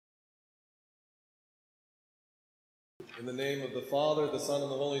In the name of the Father, the Son,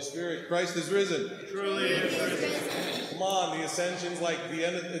 and the Holy Spirit, Christ is risen. Truly is risen. Come on, the ascension's like the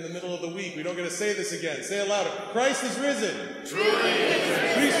end in the middle of the week. We don't get to say this again. Say it louder. Christ is risen. Truly is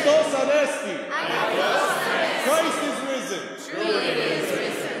risen. Christos anesti. Christ is risen. Truly is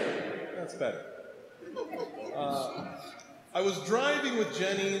risen. That's better. I was driving with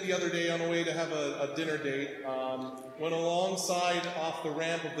Jenny the other day on the way to have a dinner date. When alongside off the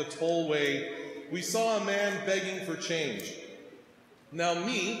ramp of the tollway, we saw a man begging for change. Now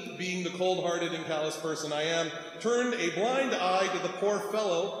me, being the cold-hearted and callous person I am, turned a blind eye to the poor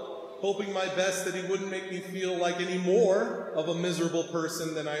fellow, hoping my best that he wouldn't make me feel like any more of a miserable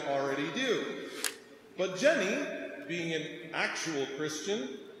person than I already do. But Jenny, being an actual Christian,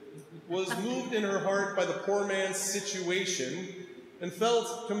 was moved in her heart by the poor man's situation and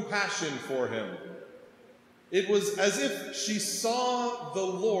felt compassion for him. It was as if she saw the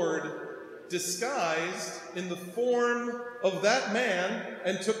Lord disguised in the form of that man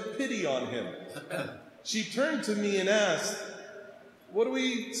and took pity on him. She turned to me and asked, "What are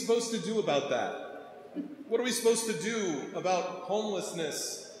we supposed to do about that? What are we supposed to do about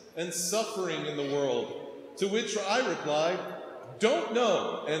homelessness and suffering in the world?" To which I replied, "Don't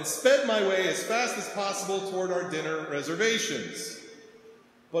know," and sped my way as fast as possible toward our dinner reservations.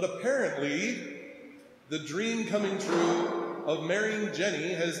 But apparently, the dream coming true of marrying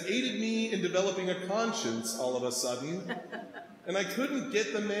Jenny has aided me in developing a conscience all of a sudden, and I couldn't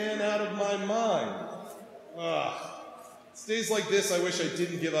get the man out of my mind. It's days like this I wish I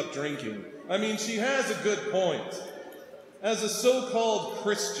didn't give up drinking. I mean, she has a good point. As a so-called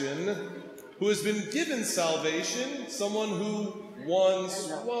Christian who has been given salvation, someone who once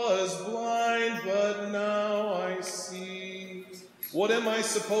was blind, but now I see, what am I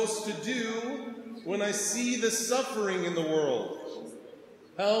supposed to do when I see the suffering in the world?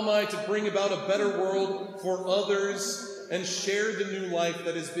 How am I to bring about a better world for others and share the new life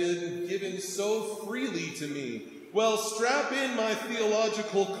that has been given so freely to me? Well, strap in my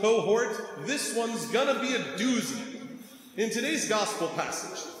theological cohort. This one's gonna be a doozy. In today's gospel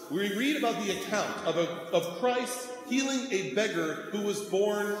passage, we read about the account of Christ healing a beggar who was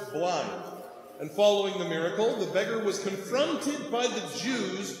born blind. And following the miracle, the beggar was confronted by the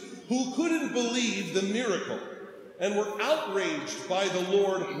Jews who couldn't believe the miracle and were outraged by the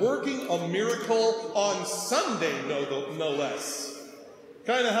Lord working a miracle on Sunday, no less.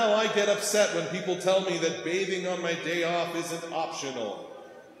 Kind of how I get upset when people tell me that bathing on my day off isn't optional.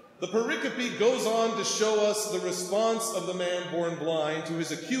 The pericope goes on to show us the response of the man born blind to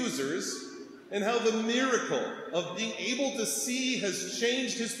his accusers and how the miracle of being able to see has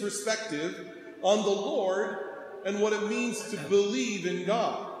changed his perspective on the Lord and what it means to believe in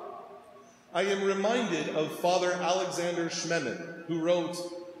God. I am reminded of Father Alexander Schmemann, who wrote,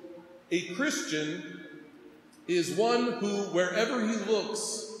 "A Christian is one who, wherever he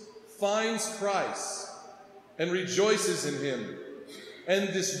looks, finds Christ and rejoices in him.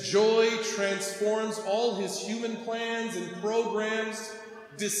 And this joy transforms all his human plans and programs,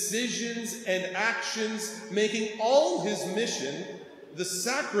 decisions and actions, making all his mission the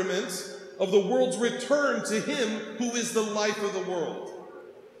sacrament of the world's return to him who is the life of the world."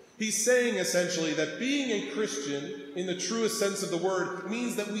 He's saying essentially that being a Christian in the truest sense of the word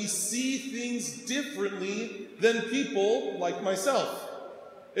means that we see things differently than people like myself.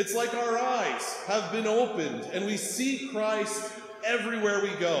 It's like our eyes have been opened and we see Christ everywhere we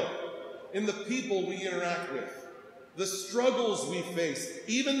go, in the people we interact with, the struggles we face,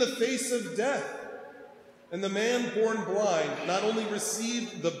 even the face of death. And the man born blind not only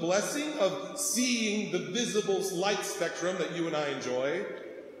received the blessing of seeing the visible light spectrum that you and I enjoy,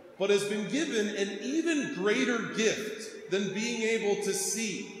 but has been given an even greater gift than being able to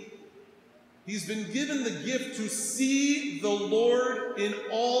see. He's been given the gift to see the Lord in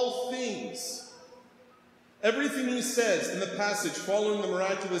all things. Everything he says in the passage following the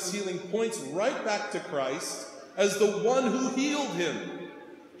miraculous healing points right back to Christ as the one who healed him.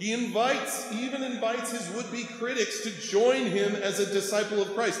 He even invites his would-be critics to join him as a disciple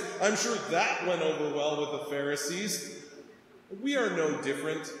of Christ. I'm sure that went over well with the Pharisees. We are no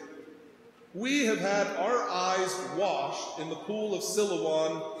different. We have had our eyes washed in the pool of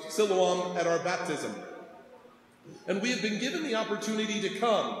Siloam at our baptism. And we have been given the opportunity to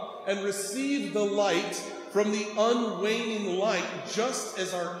come and receive the light from the unwaning light, just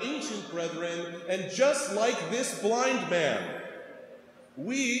as our ancient brethren and just like this blind man.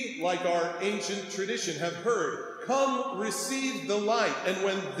 We, like our ancient tradition, have heard, "Come receive the light." And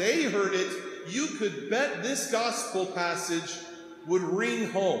when they heard it, you could bet this gospel passage would ring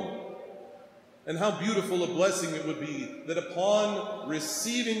home. And how beautiful a blessing it would be that upon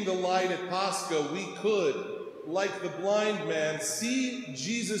receiving the light at Pascha, we could, like the blind man, see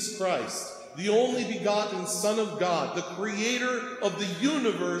Jesus Christ, the only begotten Son of God, the creator of the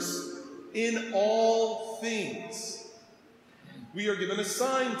universe in all things. We are given a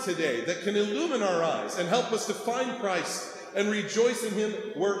sign today that can illumine our eyes and help us to find Christ and rejoice in him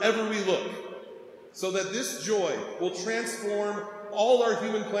wherever we look, so that this joy will transform all our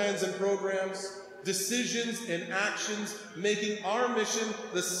human plans and programs, decisions and actions, making our mission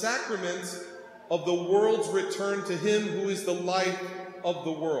the sacrament of the world's return to him who is the life of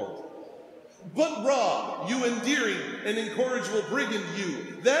the world. But Rob, you endearing and incorrigible brigand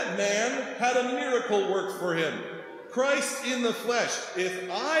you, that man had a miracle worked for him. Christ in the flesh. If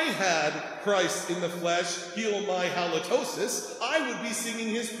I had Christ in the flesh heal my halitosis, I would be singing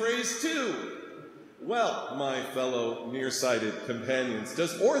his praise too. Well, my fellow nearsighted companions,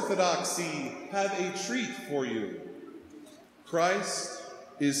 does orthodoxy have a treat for you? Christ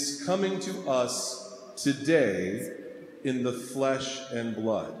is coming to us today in the flesh and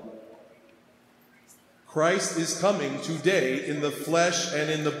blood. Christ is coming today in the flesh and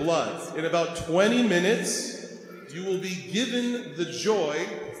in the blood. In about 20 minutes, you will be given the joy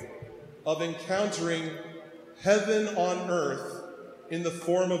of encountering heaven on earth in the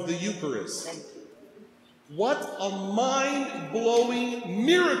form of the Eucharist. What a mind-blowing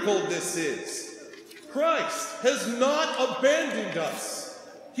miracle this is. Christ has not abandoned us.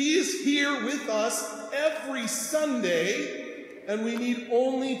 He is here with us every Sunday, and we need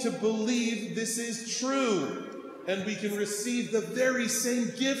only to believe this is true, and we can receive the very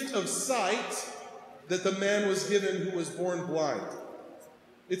same gift of sight that the man was given who was born blind.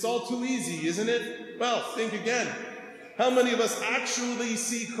 It's all too easy, isn't it? Well, think again. How many of us actually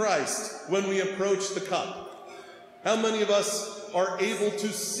see Christ when we approach the cup? How many of us are able to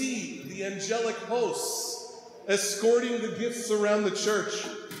see the angelic hosts escorting the gifts around the church?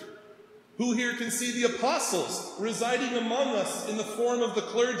 Who here can see the apostles residing among us in the form of the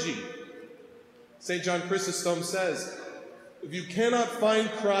clergy? St. John Chrysostom says, if you cannot find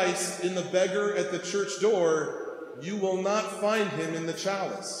Christ in the beggar at the church door, you will not find him in the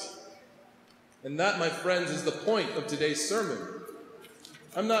chalice. And that, my friends, is the point of today's sermon.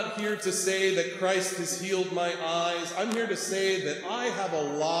 I'm not here to say that Christ has healed my eyes. I'm here to say that I have a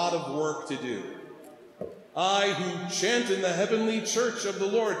lot of work to do. I, who chant in the heavenly church of the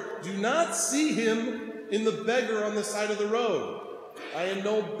Lord, do not see him in the beggar on the side of the road. I am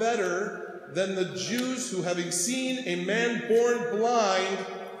no better than the Jews who, having seen a man born blind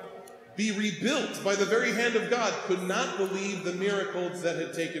be rebuilt by the very hand of God, could not believe the miracles that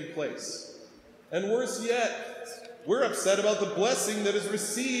had taken place. And worse yet, we're upset about the blessing that is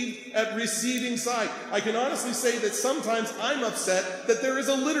received at receiving sight. I can honestly say that sometimes I'm upset that there is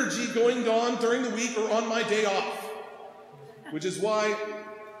a liturgy going on during the week or on my day off, which is why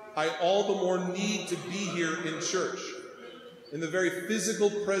I all the more need to be here in church, in the very physical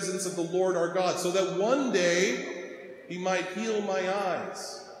presence of the Lord our God, so that one day he might heal my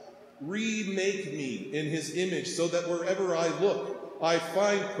eyes, remake me in his image, so that wherever I look, I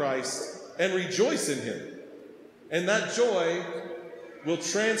find Christ and rejoice in him. And that joy will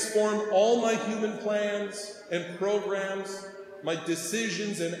transform all my human plans and programs, my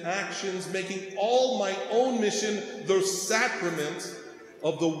decisions and actions, making all my own mission the sacrament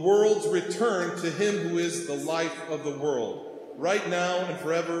of the world's return to him who is the life of the world, right now and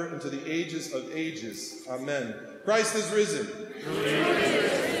forever, into the ages of ages. Amen. Christ is risen.